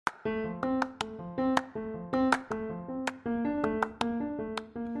Hey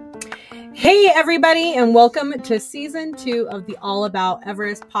everybody, and welcome to season 2 of the All About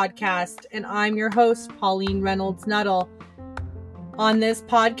Everest podcast. And I'm your host, Pauline Reynolds Nuttall. On this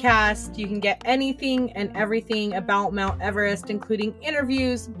podcast, you can get anything and everything about Mount Everest, including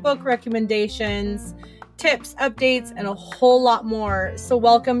interviews, book recommendations, tips, updates, and a whole lot more. So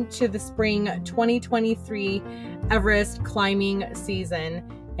welcome to the spring 2023 Everest climbing season.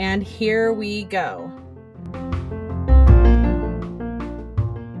 And here we go.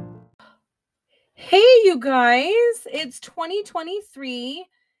 Hey, you guys, it's 2023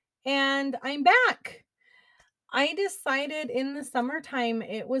 and I'm back. I decided in the summertime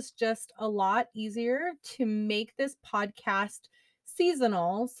it was just a lot easier to make this podcast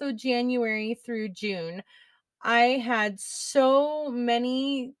seasonal, so January through June. I had so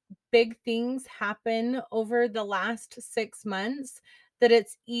many big things happen over the last 6 months that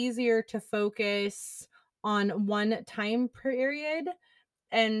it's easier to focus on one time period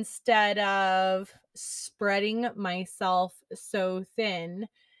instead of spreading myself so thin.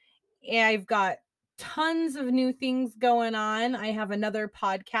 I've got tons of new things going on. I have another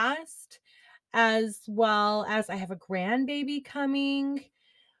podcast, as well as I have a grandbaby coming.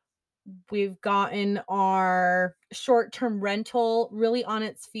 We've gotten our short-term rental really on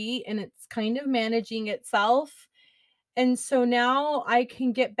its feet, and it's kind of managing itself. And so now I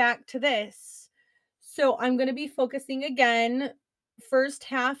can get back to this. So I'm going to be focusing again first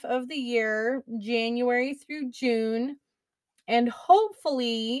half of the year, January through June, and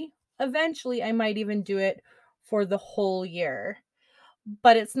hopefully eventually I might even do it for the whole year.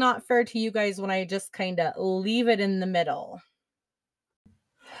 But it's not fair to you guys when I just kind of leave it in the middle.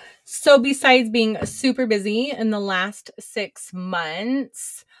 So besides being super busy in the last 6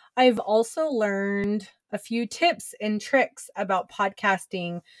 months, I've also learned a few tips and tricks about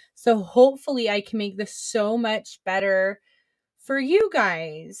podcasting. So hopefully I can make this so much better for you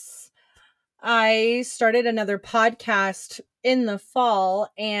guys. I started another podcast in the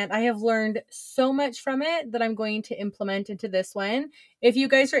fall and I have learned so much from it that I'm going to implement into this one. If you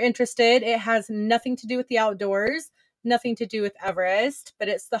guys are interested, it has nothing to do with the outdoors, nothing to do with Everest, but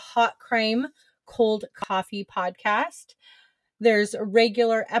it's the Hot Crime Cold Coffee podcast. There's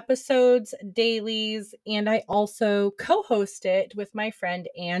regular episodes, dailies, and I also co-host it with my friend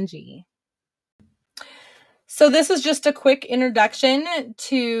Angie. So this is just a quick introduction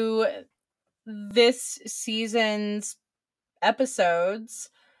to this season's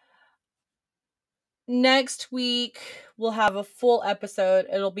episodes. Next week, we'll have a full episode.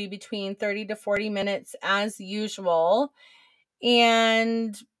 It'll be between 30 to 40 minutes as usual.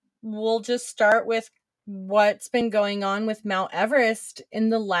 And we'll just start with what's been going on with Mount Everest in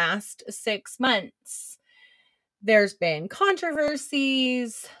the last 6 months. There's been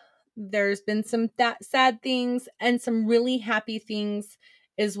controversies. There's been some sad things and some really happy things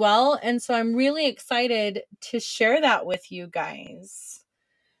as well. And so I'm really excited to share that with you guys.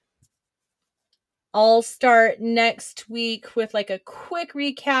 I'll start next week with like a quick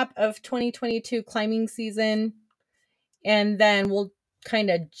recap of 2022 climbing season. And then we'll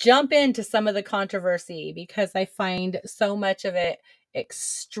kind of jump into some of the controversy because I find so much of it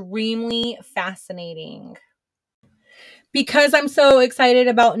extremely fascinating. Because I'm so excited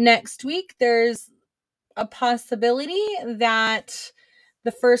about next week, there's a possibility that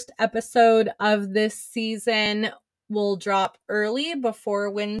the first episode of this season will drop early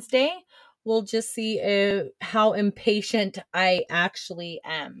before Wednesday. We'll just see how impatient I actually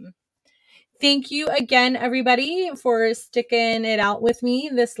am. Thank you again, everybody, for sticking it out with me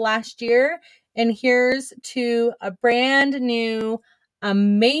this last year. And here's to a brand new,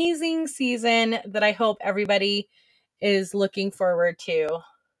 amazing season that I hope everybody is looking forward to.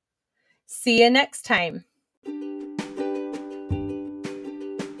 See you next time.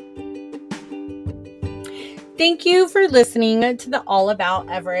 Thank you for listening to the All About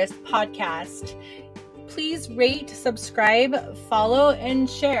Everest podcast. Please rate, subscribe, follow, and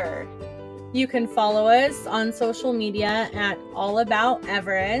share. You can follow us on social media at All About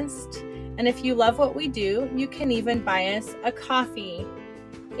Everest. And if you love what we do, you can even buy us a coffee.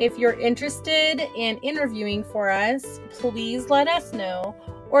 If you're interested in interviewing for us, please let us know,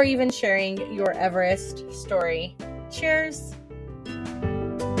 or even sharing your Everest story. Cheers!